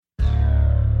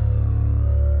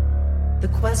The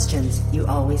questions you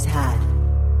always had.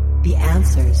 The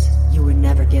answers you were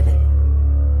never given.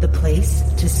 The place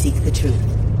to seek the truth.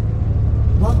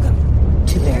 Welcome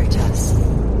to Veritas.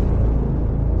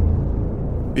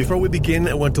 Before we begin,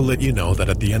 I want to let you know that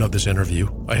at the end of this interview,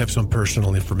 I have some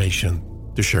personal information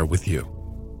to share with you.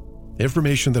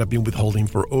 Information that I've been withholding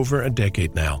for over a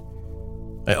decade now.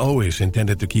 I always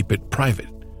intended to keep it private,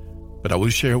 but I will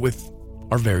share it with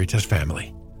our Veritas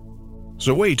family.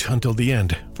 So wait until the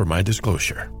end for my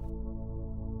disclosure.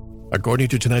 According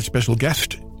to tonight's special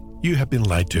guest, you have been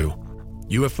lied to.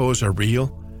 UFOs are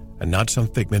real and not some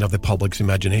figment of the public's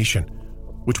imagination,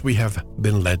 which we have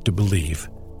been led to believe.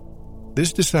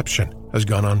 This deception has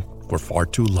gone on for far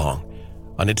too long,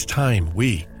 and it's time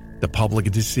we, the public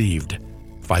deceived,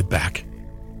 fight back.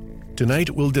 Tonight,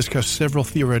 we'll discuss several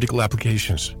theoretical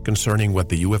applications concerning what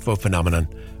the UFO phenomenon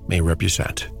may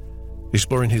represent.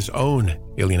 Exploring his own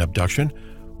alien abduction,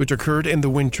 which occurred in the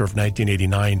winter of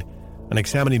 1989, and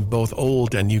examining both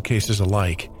old and new cases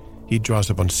alike, he draws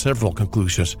upon several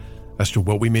conclusions as to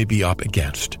what we may be up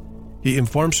against. He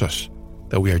informs us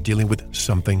that we are dealing with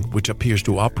something which appears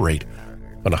to operate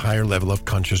on a higher level of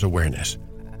conscious awareness,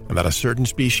 and that a certain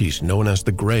species known as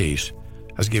the Greys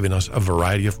has given us a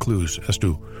variety of clues as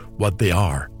to what they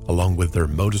are, along with their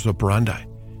modus operandi.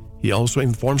 He also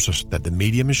informs us that the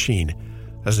media machine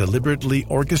has deliberately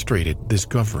orchestrated this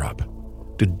cover-up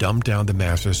to dumb down the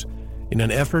masses in an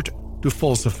effort to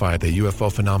falsify the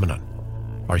UFO phenomenon.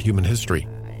 Our human history,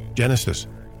 genesis,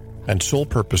 and sole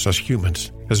purpose as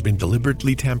humans has been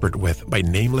deliberately tampered with by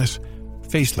nameless,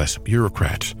 faceless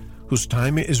bureaucrats whose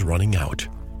time is running out.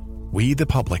 We, the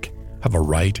public, have a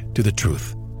right to the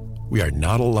truth. We are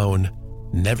not alone,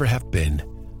 never have been.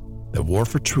 The war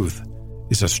for truth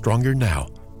is as stronger now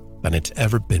than it's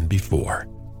ever been before.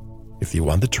 If you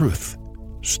want the truth,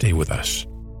 stay with us.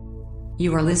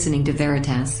 You are listening to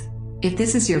Veritas. If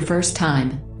this is your first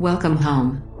time, welcome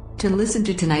home. To listen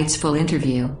to tonight's full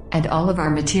interview and all of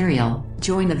our material,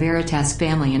 join the Veritas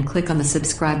family and click on the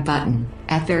subscribe button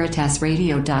at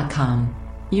veritasradio.com.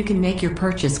 You can make your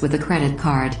purchase with a credit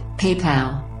card,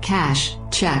 PayPal, cash,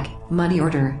 check, money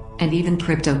order, and even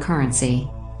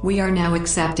cryptocurrency. We are now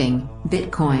accepting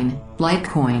Bitcoin,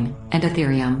 Litecoin, and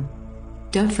Ethereum.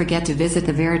 Don't forget to visit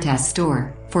the Veritas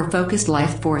store for focused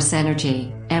life force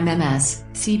energy, MMS,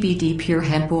 CBD pure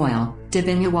hemp oil,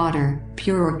 Divinia water,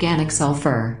 pure organic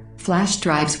sulfur, flash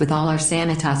drives with all our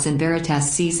Sanitas and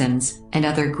Veritas seasons, and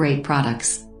other great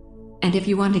products. And if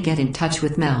you want to get in touch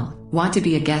with Mel, want to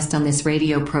be a guest on this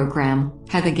radio program,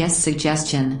 have a guest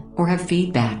suggestion, or have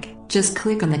feedback, just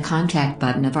click on the contact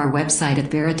button of our website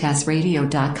at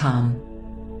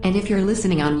veritasradio.com. And if you're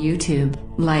listening on YouTube,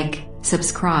 like,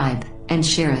 subscribe, and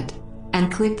share it.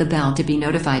 And click the bell to be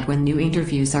notified when new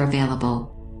interviews are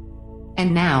available.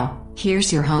 And now,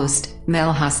 here's your host,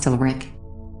 Mel Hostelrick.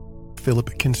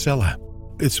 Philip Kinsella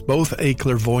is both a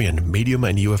clairvoyant, medium,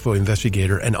 and UFO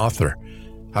investigator and author.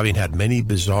 Having had many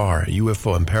bizarre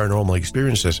UFO and paranormal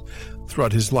experiences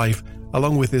throughout his life,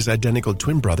 along with his identical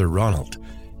twin brother Ronald,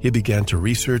 he began to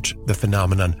research the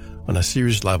phenomenon on a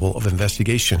serious level of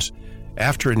investigations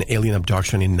after an alien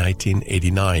abduction in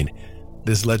 1989.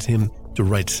 This led him to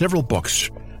write several books.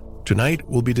 Tonight,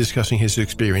 we'll be discussing his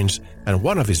experience and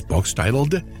one of his books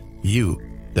titled, You,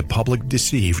 the Public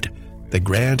Deceived, The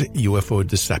Grand UFO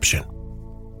Deception.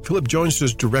 Philip joins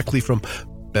us directly from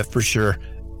Bedfordshire,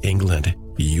 England,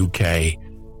 UK.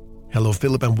 Hello,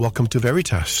 Philip, and welcome to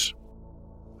Veritas.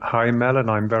 Hi, Mel, and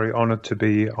I'm very honored to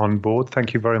be on board.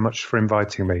 Thank you very much for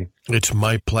inviting me. It's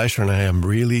my pleasure, and I am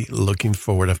really looking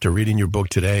forward after reading your book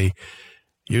today.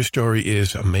 Your story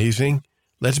is amazing.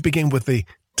 Let's begin with the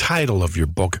title of your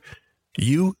book,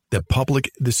 You, the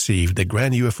Public Deceived, The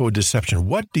Grand UFO Deception.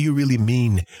 What do you really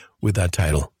mean with that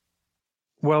title?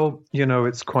 Well,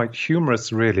 it's quite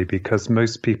humorous, really, because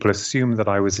most people assume that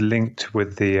I was linked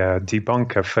with the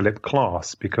debunker Philip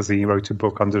Klass because he wrote a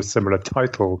book under a similar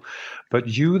title. But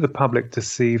You, the Public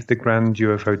Deceived, The Grand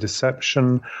UFO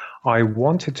Deception, I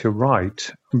wanted to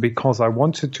write because I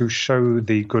wanted to show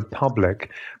the good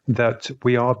public that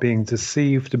we are being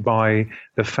deceived by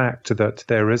the fact that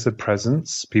there is a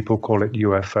presence, people call it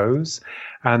UFOs,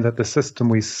 and that the system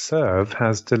we serve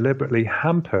has deliberately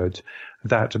hampered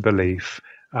that belief.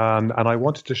 And I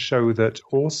wanted to show that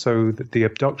also that the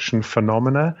abduction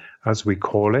phenomena, as we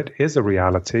call it, is a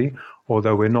reality,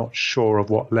 although we're not sure of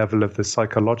what level of the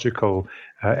psychological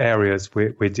areas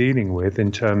we're dealing with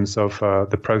in terms of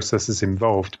the processes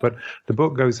involved. But the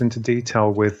book goes into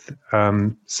detail with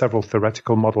several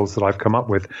theoretical models that I've come up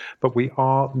with. But we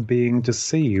are being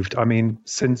deceived. I mean,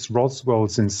 since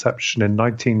Roswell's inception in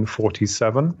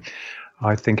 1947,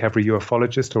 I think every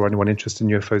ufologist or anyone interested in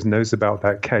UFOs knows about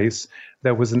that case.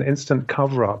 There was an instant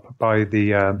cover-up by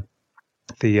the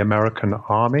American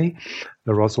Army,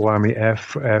 the Roswell Army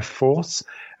Air Force,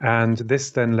 and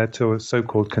this then led to a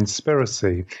so-called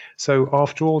conspiracy. So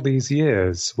after all these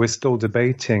years, we're still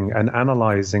debating and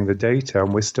analyzing the data,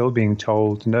 and we're still being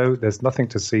told, no, there's nothing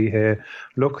to see here,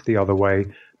 look the other way.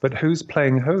 But who's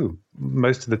playing who?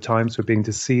 Most of the times we're being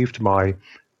deceived by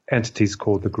entities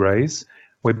called the Greys.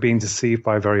 We're being deceived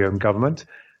by our very own government.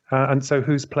 And so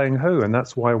who's playing who? And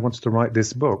that's why I wanted to write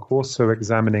this book, also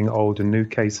examining old and new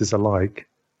cases alike.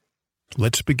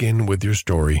 Let's begin with your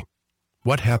story.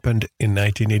 What happened in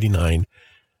 1989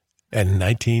 and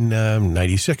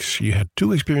 1996? You had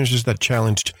two experiences that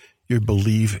challenged your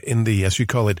belief in the, as you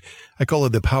call it, I call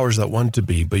it the powers that want to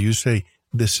be, but you say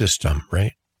the system,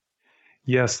 right?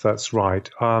 Yes, that's right.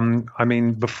 I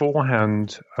mean,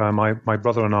 beforehand, my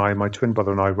brother and I, my twin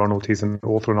brother and I, Ronald, he's an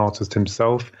author and artist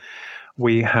himself,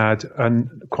 we had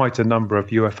quite a number of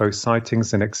UFO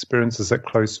sightings and experiences at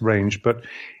close range. But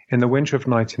in the winter of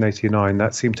 1989,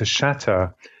 that seemed to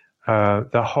shatter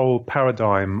the whole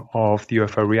paradigm of the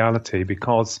UFO reality,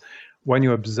 because when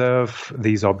you observe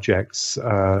these objects,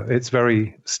 it's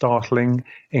very startling,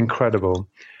 incredible.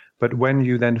 But when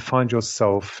you then find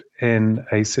yourself in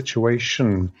a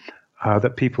situation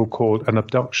that people call an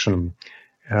abduction,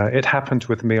 it happened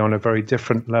with me on a very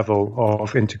different level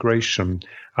of integration,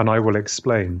 and I will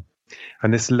explain.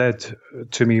 And this led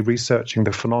to me researching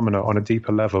the phenomena on a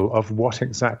deeper level of what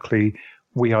exactly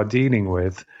we are dealing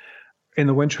with. In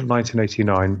the winter of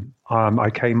 1989,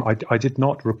 I did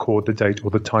not record the date or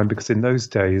the time, because in those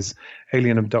days,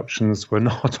 alien abductions were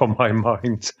not on my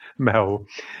mind, Mel.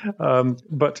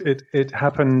 But it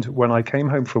happened when I came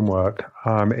home from work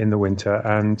in the winter,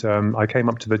 and I came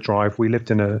up to the drive. We lived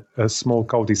in a small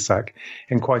cul-de-sac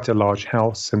in quite a large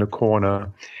house in a corner.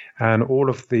 And all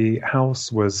of the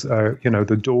house was,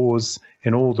 the doors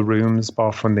in all the rooms,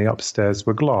 bar from the upstairs,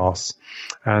 were glass.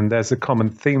 And there's a common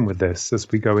theme with this as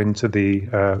we go into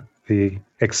the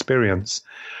experience.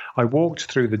 I walked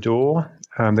through the door,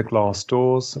 the glass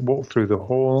doors, walked through the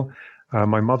hall.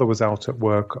 My mother was out at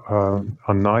work on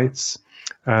nights,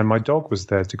 and my dog was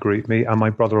there to greet me, and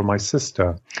my brother and my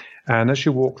sister. And as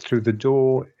you walked through the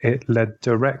door, it led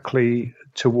directly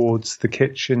towards the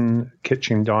kitchen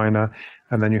diner,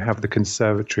 and then you have the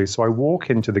conservatory. So I walk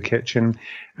into the kitchen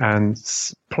and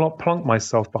plonk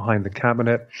myself behind the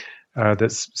cabinet,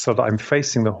 that's so that I'm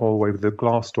facing the hallway with the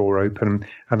glass door open,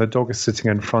 and the dog is sitting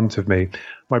in front of me.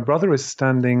 My brother is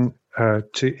standing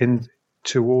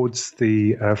towards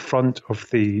the front of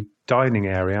the dining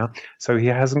area, so he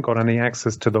hasn't got any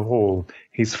access to the hall.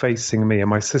 He's facing me, and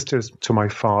my sister's to my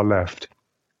far left.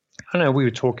 I know we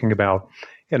were talking about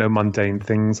mundane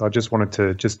things. I just wanted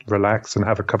to just relax and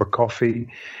have a cup of coffee.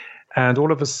 And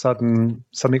all of a sudden,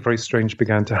 something very strange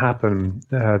began to happen.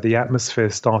 The atmosphere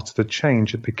started to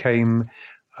change. It became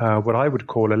what I would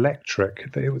call electric.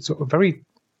 It was very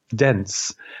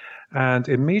dense. And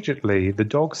immediately, the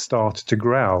dog started to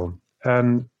growl.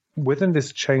 And within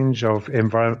this change of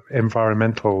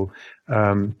environmental,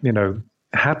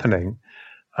 happening,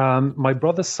 my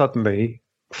brother suddenly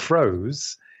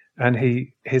froze. And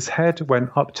his head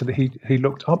went up to he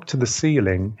looked up to the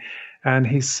ceiling, and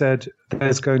he said,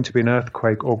 "There's going to be an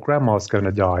earthquake, or Grandma's going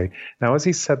to die." Now, as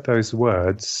he said those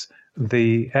words,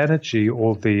 the energy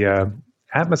or the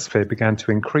atmosphere began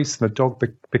to increase, and the dog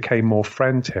became more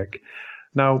frantic.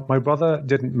 Now, my brother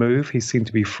didn't move. He seemed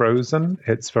to be frozen.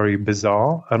 It's very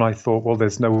bizarre. And I thought, well,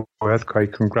 there's no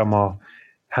earthquake, and Grandma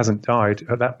hasn't died.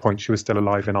 At that point, she was still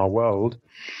alive in our world.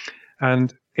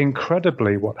 And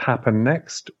incredibly, what happened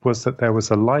next was that there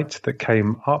was a light that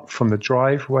came up from the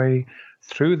driveway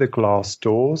through the glass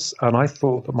doors, and I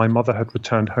thought that my mother had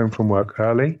returned home from work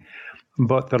early,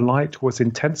 but the light was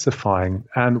intensifying,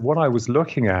 and what I was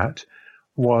looking at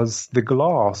was the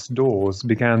glass doors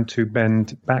began to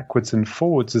bend backwards and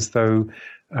forwards as though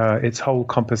its whole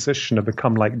composition had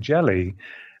become like jelly.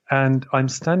 And I'm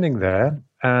standing there,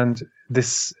 and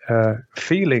this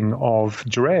feeling of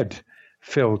dread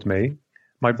filled me.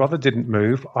 My brother didn't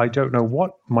move. I don't know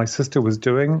what my sister was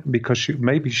doing, because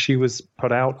maybe she was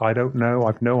put out. I don't know.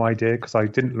 I've no idea, because I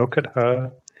didn't look at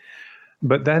her.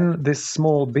 But then this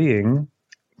small being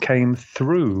came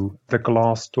through the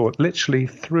glass door, literally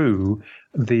through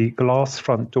the glass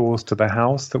front doors to the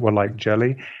house that were like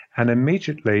jelly. And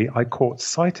immediately I caught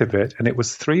sight of it, and it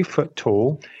was 3 foot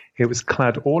tall. It was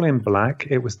clad all in black.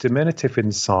 It was diminutive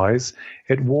in size.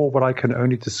 It wore what I can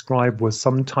only describe was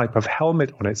some type of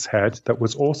helmet on its head that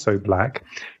was also black.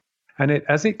 And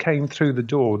as it came through the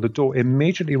door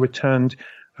immediately returned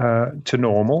to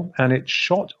normal, and it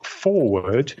shot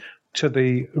forward to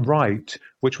the right,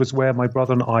 which was where my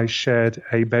brother and I shared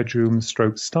a bedroom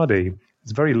stroke study.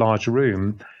 It's a very large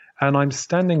room. And I'm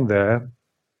standing there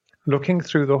looking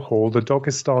through the hall. The dog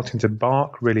is starting to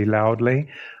bark really loudly.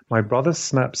 My brother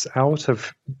snaps out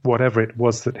of whatever it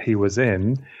was that he was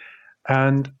in.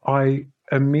 And I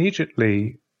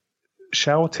immediately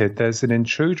shouted, "There's an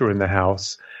intruder in the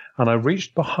house." And I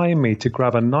reached behind me to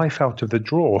grab a knife out of the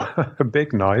drawer, a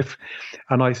big knife,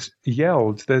 and I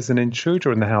yelled, "There's an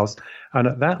intruder in the house." And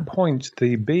at that point,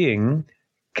 the being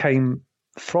came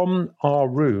from our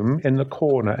room in the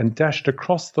corner and dashed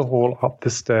across the hall, up the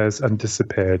stairs, and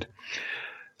disappeared.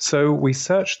 So we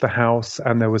searched the house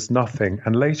and there was nothing.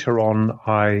 And later on,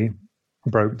 I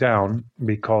broke down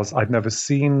because I'd never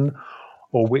seen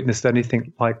or witnessed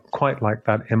anything quite like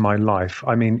that in my life.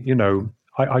 I mean,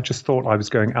 I just thought I was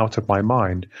going out of my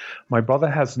mind. My brother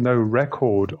has no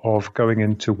record of going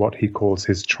into what he calls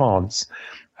his trance.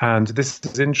 And this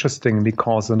is interesting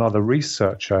because another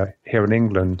researcher here in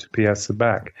England, Pierre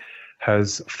Sabac,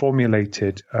 has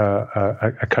formulated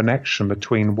a connection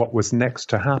between what was next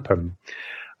to happen.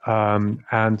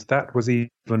 And that was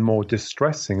even more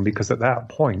distressing because at that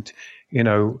point,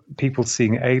 people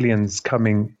seeing aliens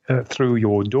coming through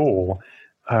your door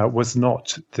was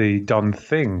not the done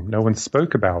thing. No one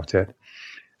spoke about it.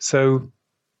 So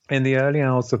in the early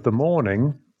hours of the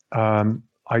morning,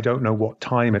 I don't know what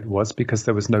time it was because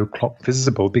there was no clock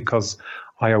visible, because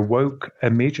I awoke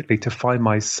immediately to find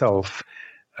myself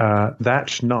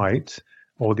that night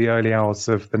or the early hours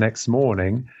of the next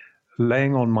morning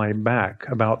laying on my back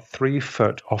about 3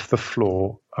 foot off the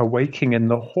floor, awaking in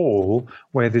the hall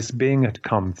where this being had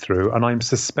come through, and I'm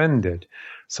suspended.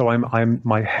 So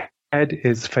my head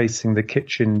is facing the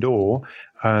kitchen door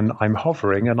and I'm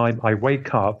hovering, and I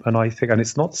wake up and I think, and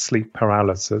it's not sleep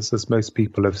paralysis as most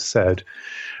people have said,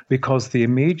 because the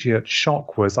immediate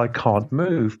shock was I can't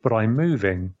move, but I'm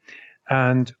moving.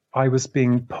 And I was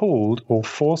being pulled or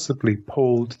forcibly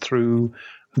pulled through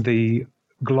the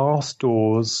glass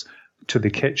doors to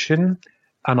the kitchen,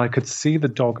 and I could see the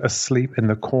dog asleep in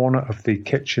the corner of the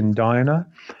kitchen diner.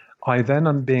 I then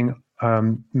am being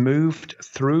moved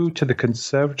through to the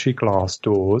conservatory glass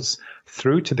doors,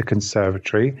 through to the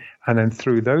conservatory, and then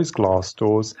through those glass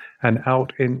doors and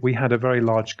out in. We had a very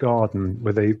large garden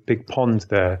with a big pond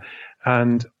there,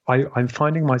 and I'm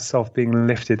finding myself being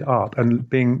lifted up and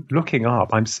looking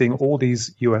up. I'm seeing all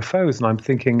these UFOs, and I'm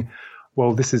thinking,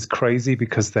 well, this is crazy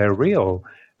because they're real.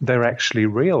 They're actually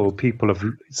real. People have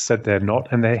said they're not,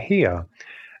 and they're here.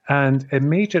 And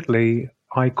immediately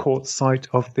I caught sight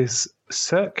of this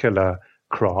circular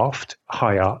craft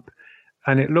high up,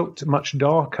 and it looked much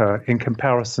darker in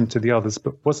comparison to the others,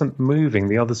 but wasn't moving.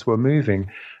 The others were moving.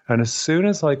 And as soon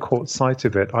as I caught sight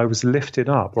of it, I was lifted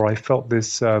up, or I felt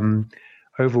this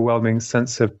overwhelming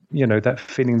sense of, that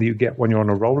feeling that you get when you're on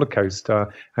a roller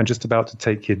coaster and just about to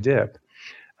take your dip.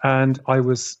 And I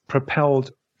was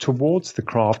propelled towards the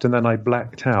craft, and then I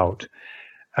blacked out.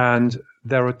 And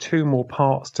there are two more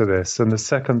parts to this, and the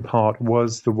second part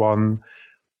was the one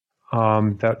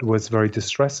that was very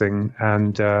distressing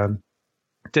and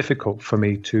difficult for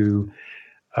me to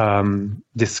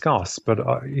discuss. But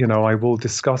I will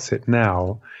discuss it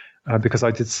now because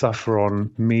I did suffer on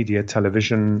media,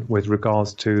 television, with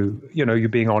regards to you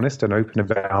being honest and open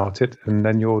about it, and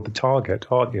then you're the target,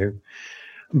 aren't you?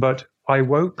 But I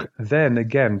woke then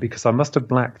again because I must have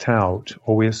blacked out,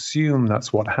 or we assume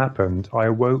that's what happened. I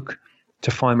awoke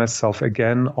to find myself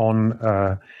again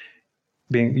on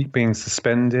being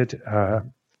suspended,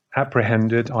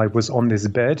 apprehended. I was on this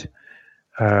bed,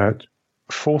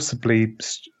 forcibly,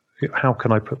 how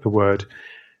can I put the word,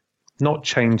 not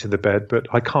chained to the bed, but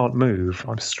I can't move.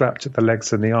 I'm strapped at the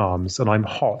legs and the arms, and I'm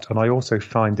hot. And I also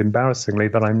find, embarrassingly,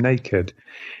 that I'm naked.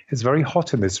 It's very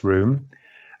hot in this room.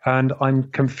 And I'm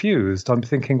confused. I'm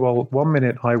thinking, well, 1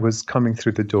 minute I was coming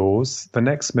through the doors, the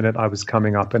next minute I was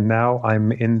coming up, and now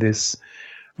I'm in this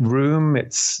room.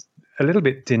 It's a little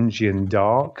bit dingy and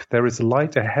dark. There is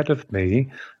light ahead of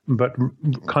me, but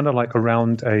kind of like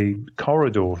around a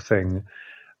corridor thing.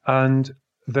 And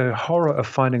the horror of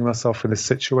finding myself in this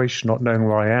situation, not knowing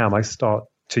where I am, I start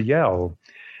to yell.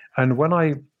 And when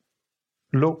I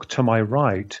look to my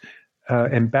right,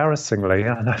 embarrassingly,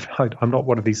 and I'm not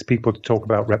one of these people to talk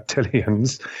about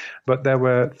reptilians, but there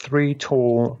were 3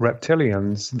 tall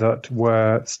reptilians that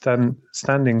were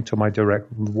standing to my direct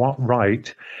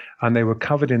right, and they were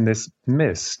covered in this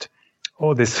mist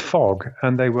or this fog,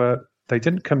 and they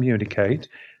didn't communicate.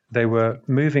 They were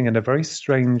moving in a very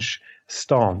strange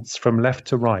stance from left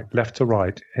to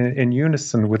right, in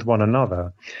unison with one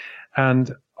another.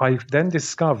 And I then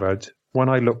discovered, when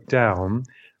I looked down,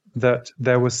 that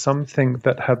there was something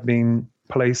that had been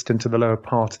placed into the lower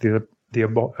part of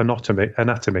the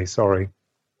anatomy, sorry.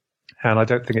 And I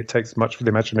don't think it takes much for the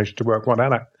imagination to work what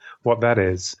that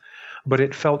is. But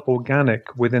it felt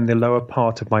organic within the lower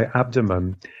part of my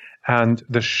abdomen. And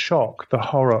the shock, the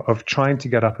horror of trying to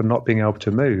get up and not being able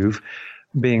to move,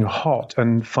 being hot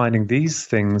and finding these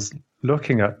things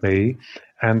looking at me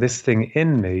and this thing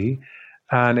in me.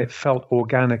 And it felt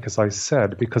organic, as I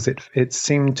said, because it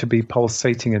seemed to be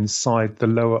pulsating inside the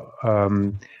lower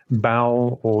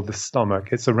bowel or the stomach.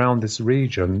 It's around this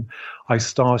region. I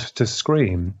started to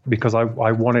scream because I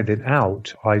wanted it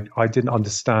out. I didn't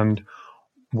understand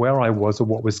where I was or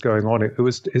what was going on. It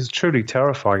was truly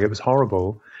terrifying. It was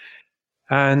horrible.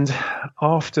 And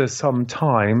after some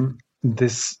time,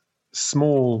 this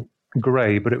small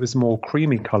grey, but it was more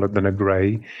creamy coloured than a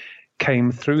grey,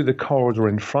 came through the corridor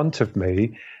in front of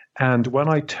me. And when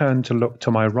I turned to look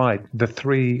to my right, the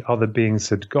three other beings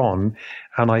had gone.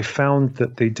 And I found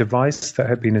that the device that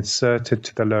had been inserted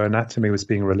to the lower anatomy was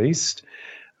being released,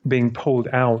 being pulled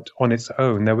out on its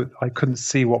own. I couldn't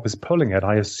see what was pulling it.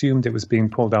 I assumed it was being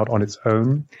pulled out on its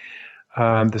own.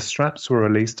 The straps were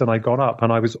released and I got up,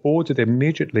 and I was ordered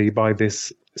immediately by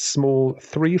this small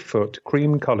 3-foot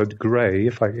cream-colored grey,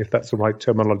 if that's the right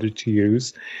terminology to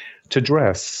use, to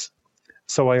dress.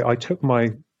 So I took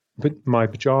my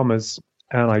pajamas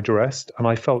and I dressed, and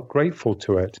I felt grateful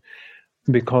to it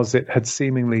because it had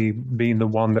seemingly been the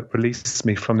one that released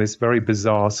me from this very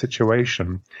bizarre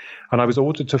situation. And I was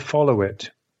ordered to follow it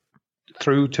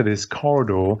through to this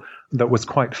corridor that was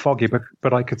quite foggy,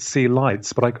 but I could see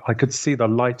lights, but I could see the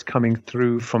light coming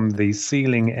through from the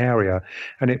ceiling area.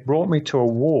 And it brought me to a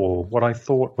wall, what I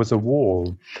thought was a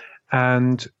wall.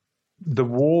 And the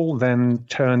wall then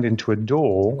turned into a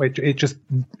door. It just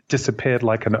disappeared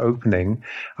like an opening.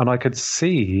 And I could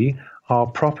see our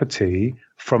property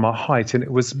from a height, and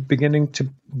it was beginning to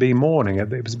be morning.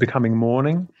 It was becoming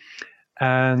morning.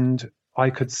 And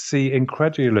I could see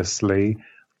incredulously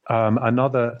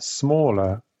another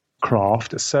smaller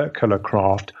craft, a circular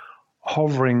craft,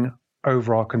 hovering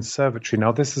over our conservatory.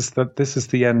 Now, this is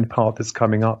the end part that's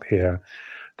coming up here.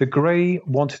 The grey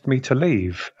wanted me to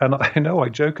leave, and I know I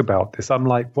joke about this. I'm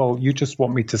like, well, you just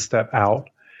want me to step out.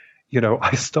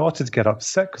 I started to get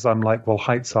upset because I'm like, well,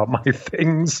 heights are my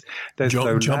things. There's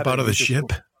no jump out of the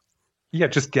ship. Yeah,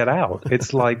 just get out.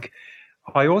 It's like,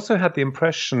 I also had the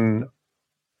impression,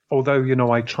 although,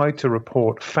 I tried to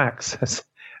report facts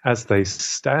as they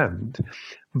stand,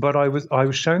 but I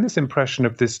was shown this impression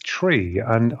of this tree,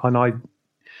 and I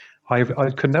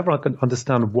could never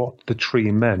understand what the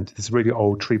tree meant, this really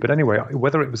old tree. But anyway,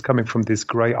 whether it was coming from this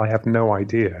grey, I have no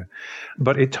idea.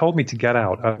 But it told me to get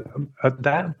out. At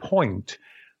that point,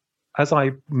 as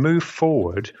I moved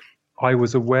forward, I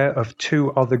was aware of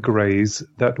two other greys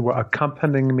that were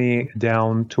accompanying me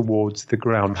down towards the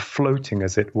ground, floating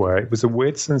as it were. It was a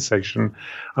weird sensation,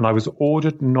 and I was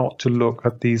ordered not to look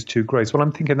at these two greys. Well,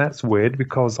 I'm thinking that's weird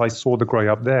because I saw the grey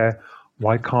up there.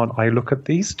 Why can't I look at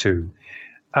these two?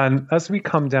 And as we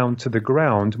come down to the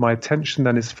ground, my attention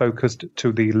then is focused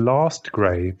to the last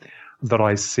grey that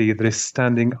I see that is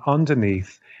standing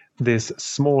underneath this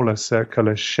smaller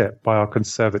circular ship by our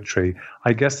conservatory.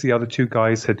 I guess the other two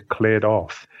guys had cleared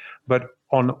off. But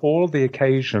on all the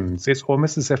occasions, it's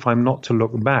almost as if I'm not to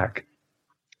look back.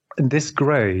 And this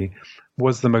grey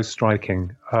was the most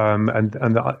striking.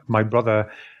 And my brother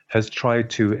has tried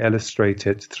to illustrate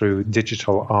it through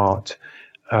digital art.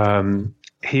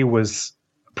 He was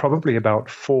probably about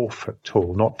 4 foot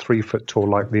tall, not 3 foot tall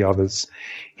like the others.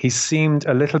 He seemed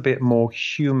a little bit more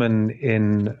human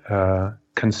in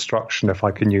construction, if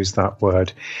I can use that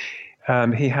word.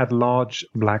 He had large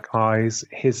black eyes.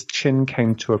 His chin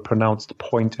came to a pronounced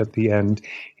point at the end.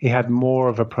 He had more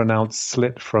of a pronounced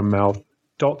slit for a mouth,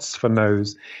 dots for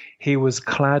nose. He was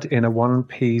clad in a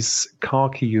one-piece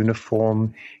khaki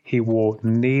uniform. He wore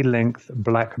knee-length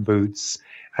black boots,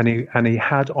 and he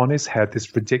had on his head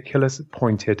this ridiculous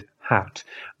pointed hat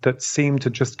that seemed to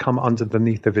just come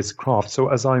underneath of his craft. So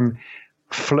as I'm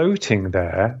floating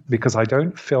there, because I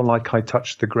don't feel like I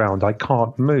touched the ground, I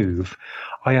can't move,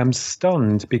 I am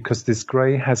stunned because this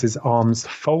grey has his arms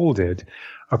folded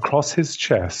across his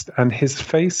chest, and his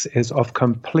face is of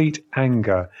complete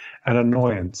anger and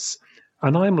annoyance.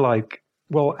 And I'm like,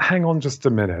 well, hang on just a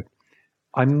minute.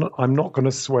 I'm not going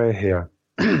to swear here.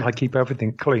 I keep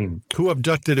everything clean. Who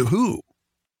abducted who?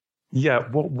 Yeah,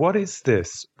 what is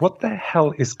this? What the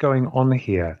hell is going on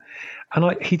here?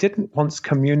 And he didn't once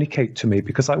communicate to me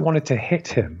because I wanted to hit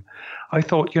him. I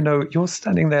thought, you're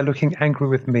standing there looking angry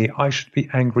with me. I should be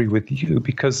angry with you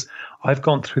because I've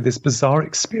gone through this bizarre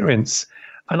experience.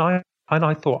 And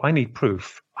I thought, I need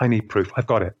proof. I've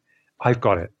got it.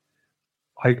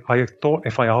 I thought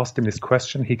if I asked him this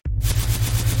question, he...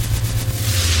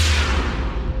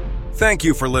 Thank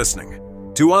you for listening.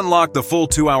 To unlock the full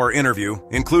 2-hour interview,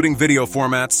 including video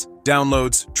formats,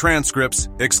 downloads, transcripts,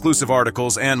 exclusive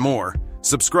articles, and more,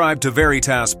 subscribe to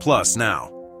Veritas Plus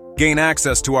now. Gain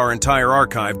access to our entire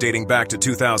archive dating back to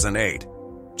 2008.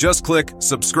 Just click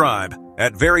subscribe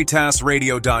at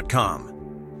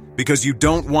veritasradio.com. Because you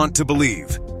don't want to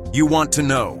believe, you want to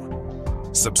know.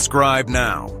 Subscribe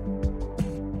now.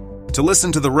 To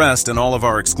listen to the rest and all of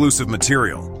our exclusive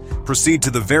material, proceed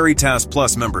to the Veritas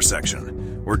Plus member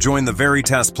section, or join the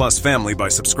Veritas Plus family by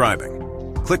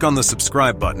subscribing. Click on the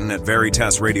subscribe button at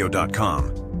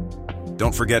veritasradio.com.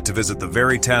 Don't forget to visit the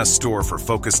Veritas store for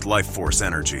focused life force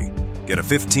energy. Get a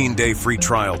 15-day free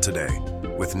trial today,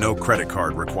 with no credit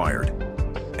card required.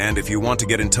 And if you want to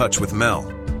get in touch with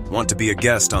Mel, want to be a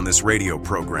guest on this radio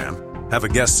program, have a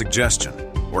guest suggestion,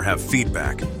 or have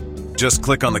feedback, just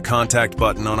click on the contact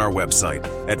button on our website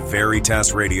at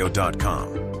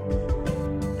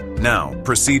veritasradio.com. Now,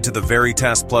 proceed to the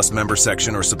Veritas Plus member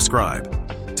section or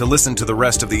subscribe to listen to the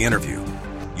rest of the interview.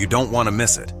 You don't want to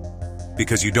miss it.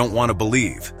 Because you don't want to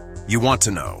believe, you want to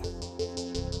know.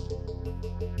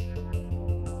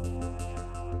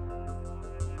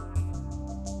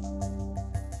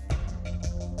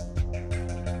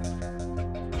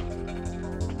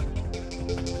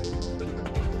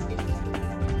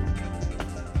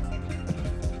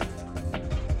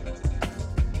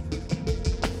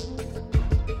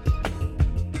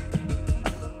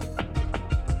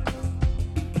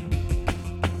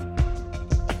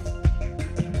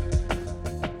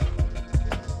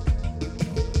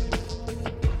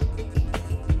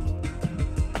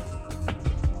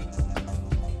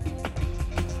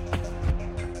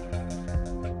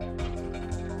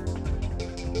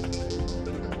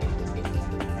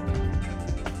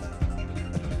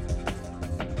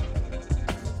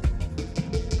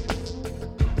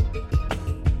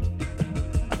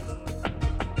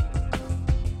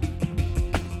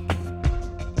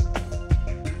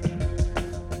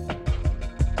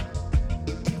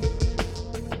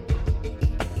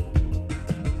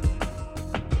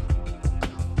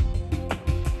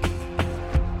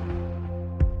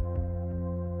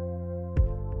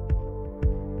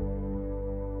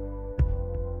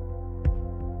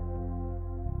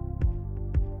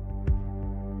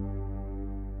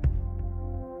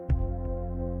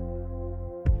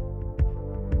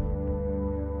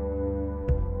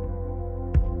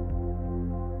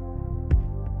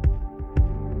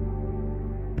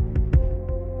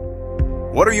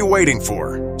 What are you waiting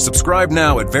for? Subscribe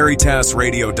now at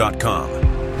veritasradio.com.